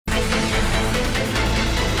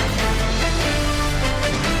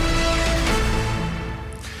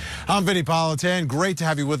I'm Vinny Politan. Great to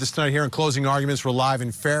have you with us tonight here in Closing Arguments. We're live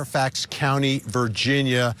in Fairfax County,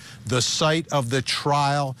 Virginia, the site of the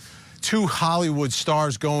trial. Two Hollywood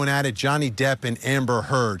stars going at it, Johnny Depp and Amber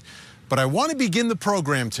Heard. But I want to begin the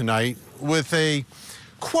program tonight with a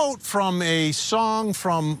quote from a song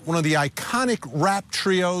from one of the iconic rap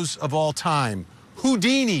trios of all time,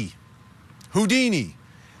 Houdini. Houdini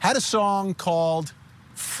had a song called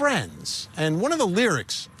Friends. And one of the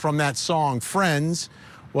lyrics from that song, Friends,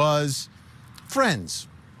 was, friends,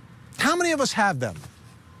 how many of us have them?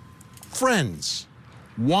 Friends,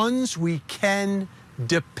 ones we can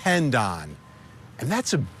depend on. And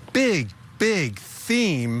that's a big, big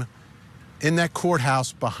theme in that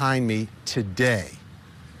courthouse behind me today.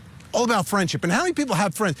 All about friendship. And how many people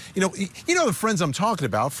have friends? You know the friends I'm talking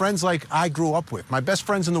about, friends like I grew up with. My best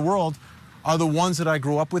friends in the world are the ones that I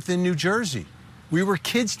grew up with in New Jersey. We were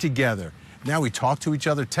kids together. Now we talk to each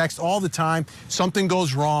other, text all the time. Something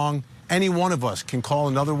goes wrong, any one of us can call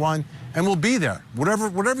another one, and we'll be there.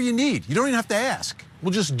 Whatever you need. You don't even have to ask.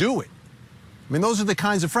 We'll just do it. I mean, those are the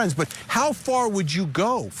kinds of friends. But how far would you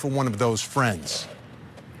go for one of those friends?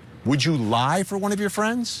 Would you lie for one of your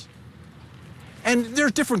friends? And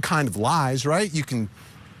there's different kind of lies, right? You can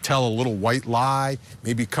tell a little white lie,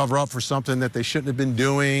 maybe cover up for something that they shouldn't have been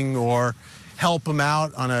doing, or help them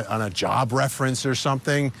out on a job reference or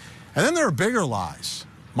something. And then there are bigger lies,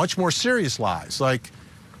 much more serious lies, like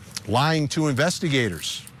lying to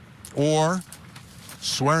investigators, or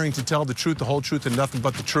swearing to tell the truth, the whole truth, and nothing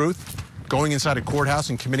but the truth, going inside a courthouse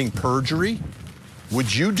and committing perjury.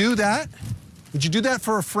 Would you do that? Would you do that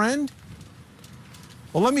for a friend?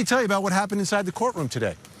 Well, let me tell you about what happened inside the courtroom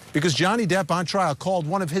today, because Johnny Depp on trial called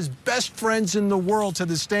one of his best friends in the world to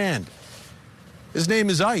the stand. His name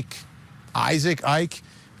is Isaac Ike,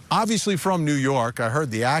 obviously from New York. I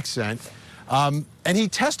heard the accent. And he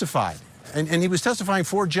testified, and he was testifying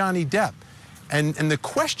for Johnny Depp. And the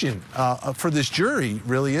question for this jury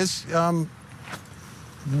really is,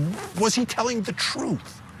 was he telling the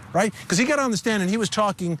truth, right? Because he got on the stand and he was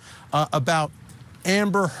talking about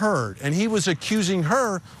Amber Heard, and he was accusing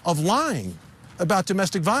her of lying about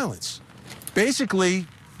domestic violence, basically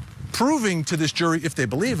proving to this jury, if they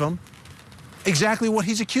believe him, exactly what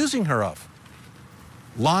he's accusing her of.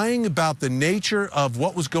 Lying about the nature of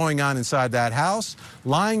what was going on inside that house,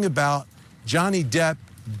 lying about Johnny Depp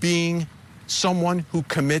being someone who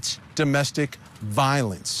commits domestic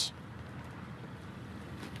violence.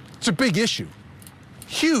 It's a big issue,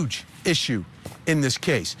 huge issue in this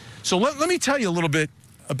case. So let me tell you a little bit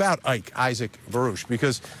about Isaac Baruch,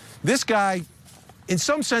 because this guy, in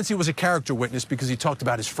some sense, he was a character witness because he talked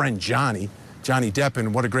about his friend Johnny Depp,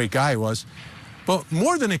 and what a great guy he was. But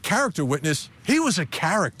more than a character witness, he was a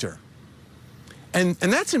character. And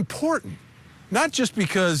that's important, not just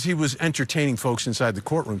because he was entertaining folks inside the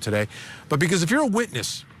courtroom today, but because if you're a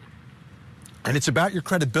witness and it's about your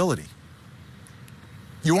credibility,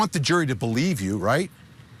 you want the jury to believe you, right?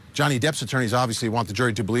 Johnny Depp's attorneys obviously want the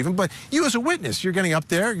jury to believe him, but you as a witness, you're getting up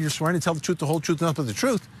there, you're swearing to tell the truth, the whole truth, and nothing but the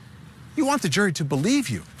truth. You want the jury to believe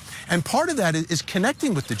you. And part of that is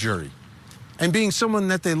connecting with the jury and being someone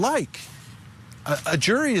that they like. A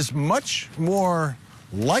jury is much more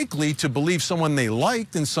likely to believe someone they like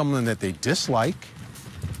than someone that they dislike.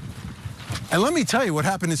 And let me tell you what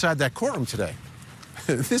happened inside that courtroom today.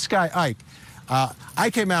 This guy, Ike, I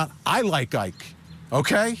came out, I like Ike,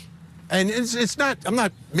 okay? And it's not, I'm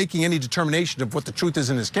not making any determination of what the truth is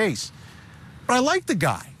in this case, but I like the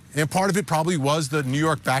guy. And part of it probably was the New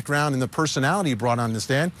York background and the personality he brought on the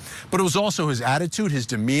stand, but it was also his attitude, his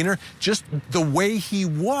demeanor, just the way he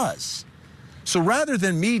was. So rather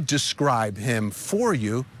than me describe him for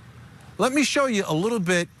you, let me show you a little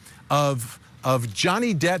bit of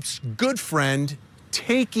Johnny Depp's good friend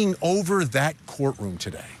taking over that courtroom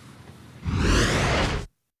today.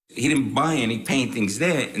 He didn't buy any paintings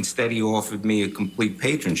there. Instead, he offered me a complete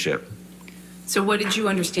patronship. So what did you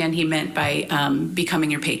understand he meant by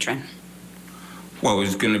becoming your patron? Well, it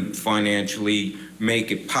was going to financially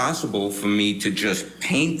make it possible for me to just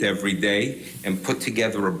paint every day and put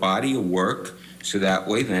together a body of work so that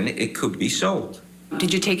way then it could be sold.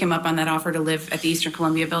 Did you take him up on that offer to live at the Eastern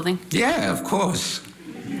Columbia building? Yeah, of course.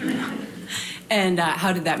 And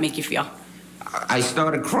how did that make you feel? I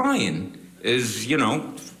started crying. You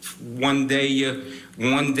know, one day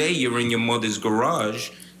you're in your mother's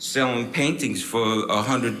garage selling paintings for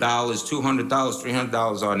 $100, $200,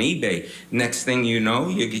 $300 on eBay. Next thing you know,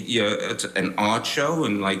 it's an art show,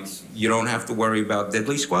 and like you don't have to worry about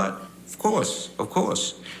diddly squat. Of course.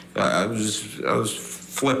 I was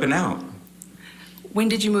flipping out. When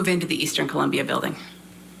did you move into the Eastern Columbia building?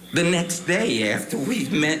 The next day after we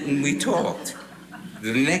met and we talked.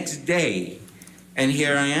 the next day, and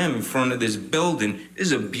here I am in front of this building. This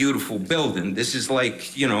is a beautiful building. This is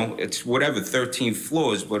like, you know, it's whatever, 13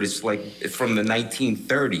 floors, but it's like from the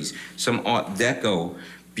 1930s, some Art Deco,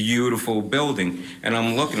 beautiful building. And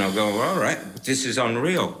I'm looking, I'll go, all right, this is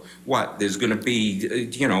unreal. What, there's gonna be,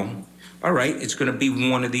 you know, all right, it's gonna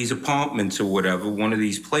be one of these apartments or whatever, one of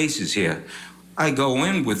these places here. I go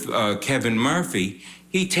in with Kevin Murphy.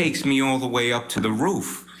 He takes me all the way up to the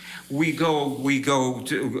roof. We go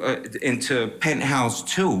to, into penthouse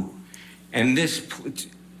 2, and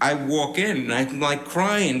I walk in and I'm like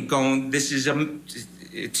crying, going, "This is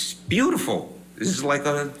it's beautiful. This is like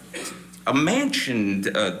a mansion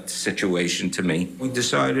situation to me." We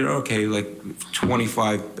decided, okay, like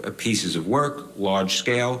 25 pieces of work, large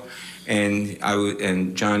scale,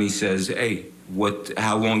 and Johnny says, "Hey,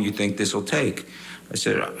 how long you think this will take?" I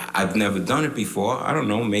said, "I've never done it before. I don't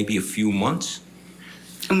know, maybe a few months."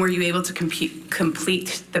 And were you able to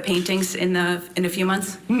complete the paintings in a few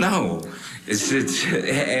months? No, it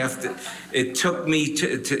took me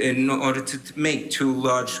in order to make 2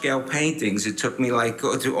 large-scale paintings. It took me like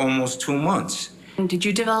almost 2 months. And did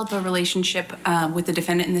you develop a relationship with the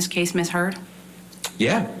defendant in this case, Ms. Heard?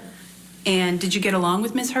 Yeah. And did you get along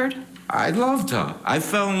with Ms. Heard? I loved her. I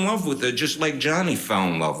fell in love with her just like Johnny fell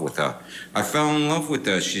in love with her. I fell in love with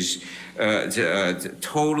her. She's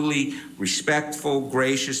totally respectful,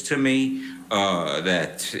 gracious to me,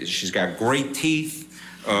 that she's got great teeth,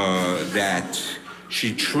 that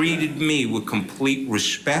she treated me with complete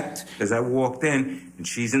respect. As I walked in, and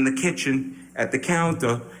she's in the kitchen at the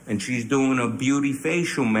counter, and she's doing a beauty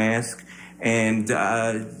facial mask, and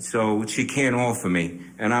so she can't offer me.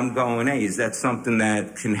 And I'm going, "Hey, is that something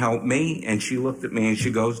that can help me?" And she looked at me and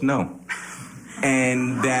she goes, "No."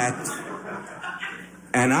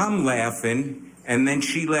 And I'm laughing, and then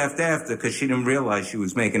she laughed after because she didn't realize she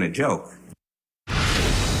was making a joke.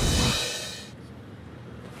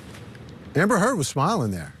 Amber Heard was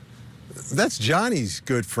smiling there. That's Johnny's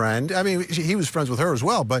good friend. I mean, he was friends with her as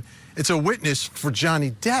well, but it's a witness for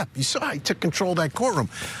Johnny Depp. You saw he took control of that courtroom.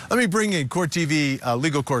 Let me bring in Court TV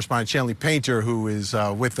legal correspondent Shanley Painter, who is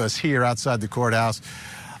with us here outside the courthouse.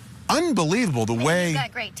 Unbelievable the way... You've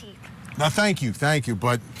got great teeth. No, thank you,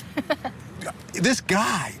 but this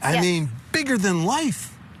guy, I mean, bigger than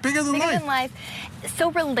life. Bigger than life. So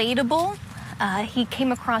relatable. He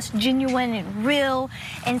came across genuine and real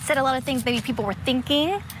and said a lot of things maybe people were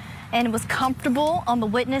thinking, and was comfortable on the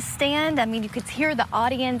witness stand. I mean, you could hear the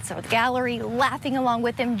audience or the gallery laughing along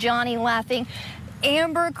with him, Johnny laughing,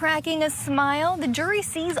 Amber cracking a smile. The jury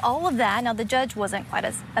sees all of that. Now, the judge wasn't quite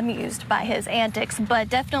as amused by his antics, but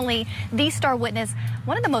definitely the star witness,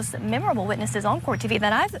 one of the most memorable witnesses on Court TV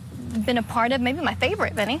that I've been a part of, maybe my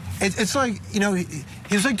favorite, Vinny. It's like, you know, he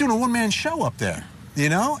was like doing a one-man show up there, you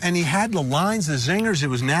know, and he had the lines, the zingers. It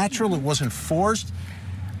was natural. It wasn't forced.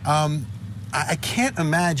 I can't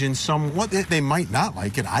imagine they might not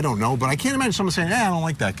like it, I don't know, but I can't imagine someone saying, I don't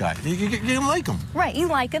like that guy. You don't like him. Right, you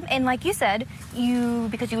like him, and like you said,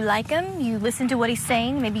 because you like him, you listen to what he's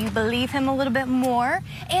saying, maybe you believe him a little bit more,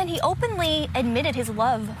 and he openly admitted his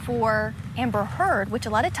love for Amber Heard, which a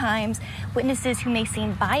lot of times witnesses who may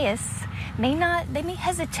seem biased they may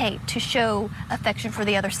hesitate to show affection for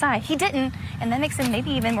the other side. He didn't, and that makes him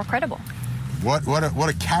maybe even more credible. What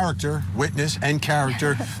a character, witness and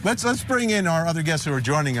character. Let's bring in our other guests who are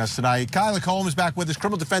joining us tonight. Kyla Coleman is back with us,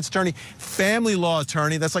 criminal defense attorney, family law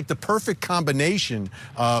attorney. That's like the perfect combination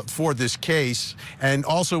for this case. And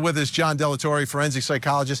also with us, John Delatorre, forensic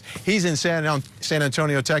psychologist. He's in San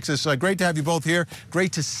Antonio, Texas. Great to have you both here.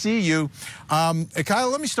 Great to see you. Kyla,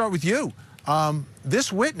 let me start with you.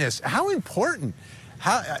 This witness, how important?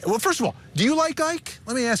 Well, first of all, do you like Ike?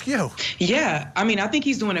 Let me ask you. Yeah, I mean, I think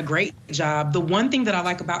he's doing a great job. The one thing that I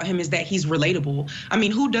like about him is that he's relatable. I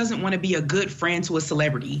mean, who doesn't want to be a good friend to a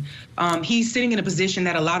celebrity? He's sitting in a position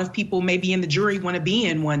that a lot of people maybe in the jury want to be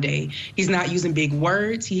in one day. He's not using big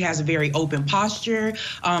words. He has a very open posture.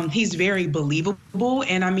 He's very believable.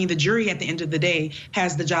 And I mean, the jury at the end of the day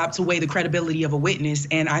has the job to weigh the credibility of a witness.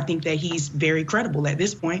 And I think that he's very credible at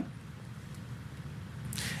this point.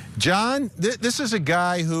 John, this is a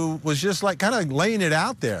guy who was just like kind of laying it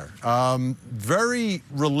out there. Very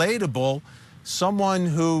relatable, someone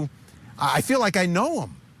who I feel like I know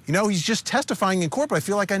him. You know, he's just testifying in court, but I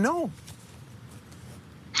feel like I know him.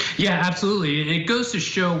 Yeah, absolutely. It goes to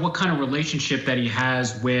show what kind of relationship that he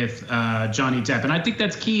has with Johnny Depp. And I think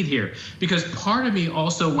that's key here, because part of me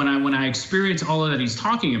also, when I experience all of that he's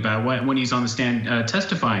talking about when he's on the stand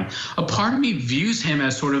testifying, a part of me views him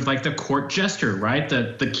as sort of like the court jester, right?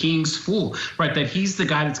 The king's fool, right? That he's the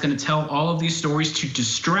guy that's going to tell all of these stories to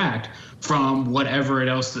distract from whatever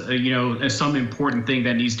else, some important thing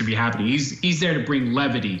that needs to be happening. He's there to bring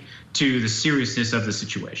levity to the seriousness of the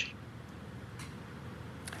situation.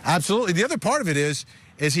 Absolutely. The other part of it is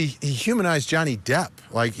he humanized Johnny Depp.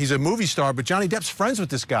 Like, he's a movie star, but Johnny Depp's friends with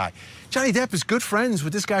this guy. Johnny Depp is good friends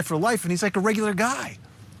with this guy for life, and he's like a regular guy.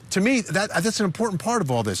 To me, that's an important part of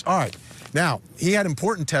all this. All right. Now, he had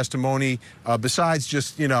important testimony besides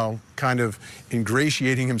just, kind of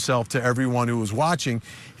ingratiating himself to everyone who was watching.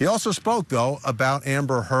 He also spoke, though, about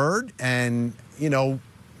Amber Heard and,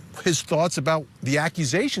 his thoughts about the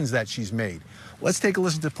accusations that she's made. Let's take a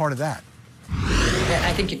listen to part of that.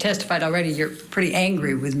 I think you testified already. You're pretty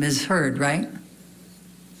angry with Ms. Heard, right?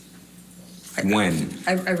 When?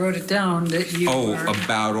 I wrote it down that you were...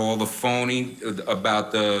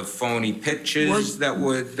 about the phony pictures that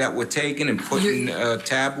were taken and put in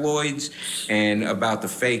tabloids, and about the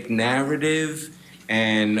fake narrative,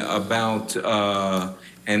 and about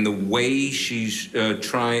and the way she's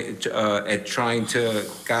trying to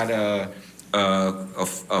got a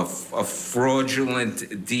fraudulent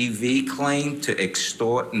DV claim to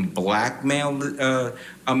extort and blackmail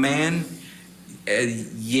a man.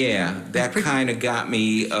 That kind of got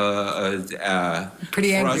me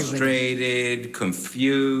pretty frustrated,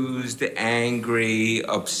 confused, angry,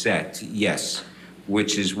 upset. Yes,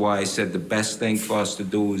 which is why I said the best thing for us to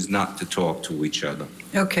do is not to talk to each other.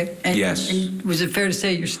 Okay. Yes. And was it fair to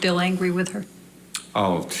say you're still angry with her?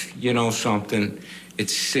 Oh, you know something?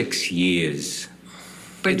 It's 6 years.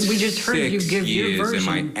 But we just heard you give your version.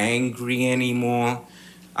 Am I angry anymore?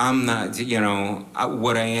 I'm not,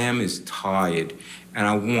 what I am is tired, and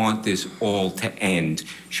I want this all to end.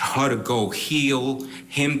 Her to go heal,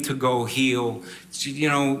 him to go heal.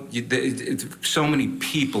 So many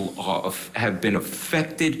people have been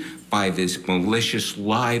affected by this malicious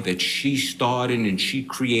lie that she started and she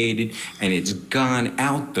created, and it's gone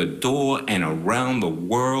out the door and around the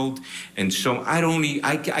world. And so I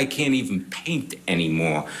can't even paint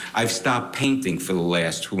anymore. I've stopped painting for the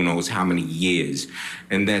last who knows how many years,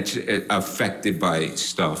 and that's affected by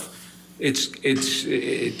stuff.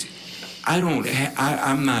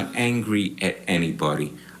 I'm not angry at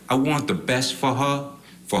anybody. I want the best for her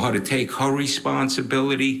to take her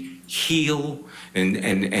responsibility, heal, and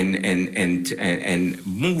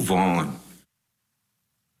move on.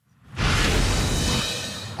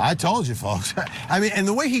 I told you, folks. I mean, and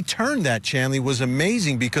the way he turned that, Chanley, was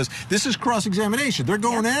amazing, because this is cross-examination. They're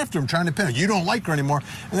going after him, trying to pin her. You don't like her anymore.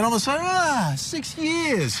 And then all of a sudden, 6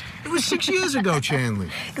 years. It was 6 years ago, Chanley.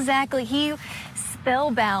 Exactly. He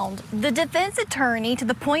spellbound the defense attorney to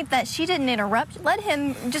the point that she didn't interrupt, let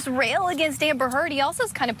him just rail against Amber Heard. He also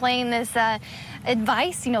is kind of playing this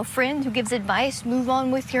advice, friend who gives advice, move on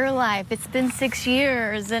with your life. It's been 6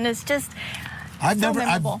 years, and it's just... I've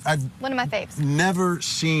one of my faves. Never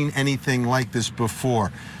seen anything like this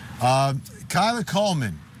before. Kyla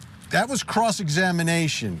Coleman, that was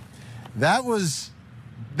cross-examination. That was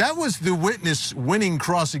the witness winning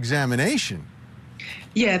cross-examination.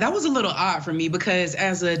 Yeah, that was a little odd for me, because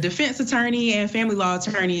as a defense attorney and family law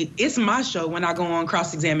attorney, it's my show when I go on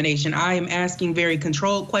cross-examination. I am asking very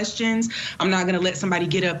controlled questions. I'm not going to let somebody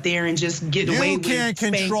get up there and just get away with it. You can't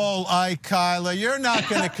control Ike, Kyla. You're not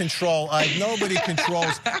going to control Ike. Nobody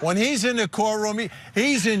controls. When he's in the courtroom,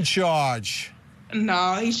 he's in charge.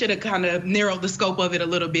 No, he should have kind of narrowed the scope of it a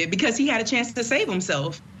little bit, because he had a chance to save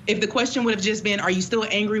himself. If the question would have just been, are you still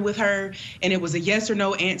angry with her? And it was a yes or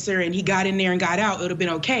no answer, and he got in there and got out, it would have been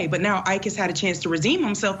okay. But now Ike has had a chance to redeem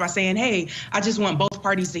himself by saying, hey, I just want both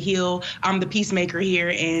parties to heal. I'm the peacemaker here.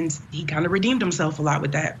 And he kind of redeemed himself a lot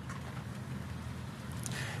with that.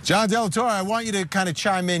 John Delatorre, I want you to kind of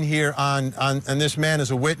chime in here on this man as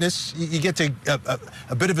a witness. You get to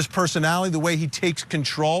a bit of his personality, the way he takes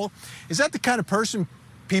control. Is that the kind of person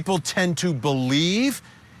people tend to believe?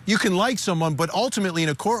 You can like someone, but ultimately in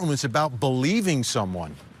a courtroom, it's about believing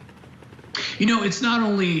someone. It's not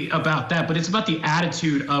only about that, but it's about the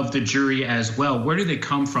attitude of the jury as well. Where do they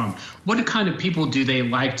come from? What kind of people do they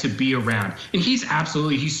like to be around? And he's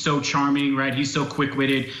so charming, right? He's so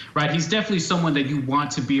quick-witted, right? He's definitely someone that you want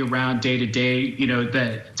to be around day to day,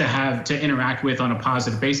 to interact with on a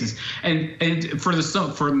positive basis. And for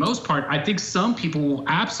the most part, I think some people will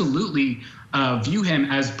absolutely view him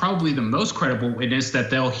as probably the most credible witness that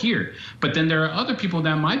they'll hear. But then there are other people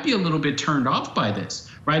that might be a little bit turned off by this,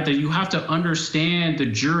 right? That you have to understand the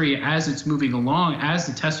jury as it's moving along, as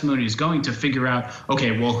the testimony is going, to figure out,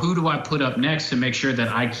 okay, well, who do I put up next to make sure that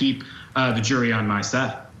I keep the jury on my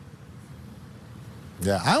side?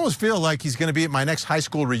 Yeah, I almost feel like he's going to be at my next high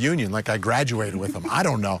school reunion, like I graduated with him. I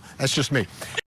don't know. That's just me.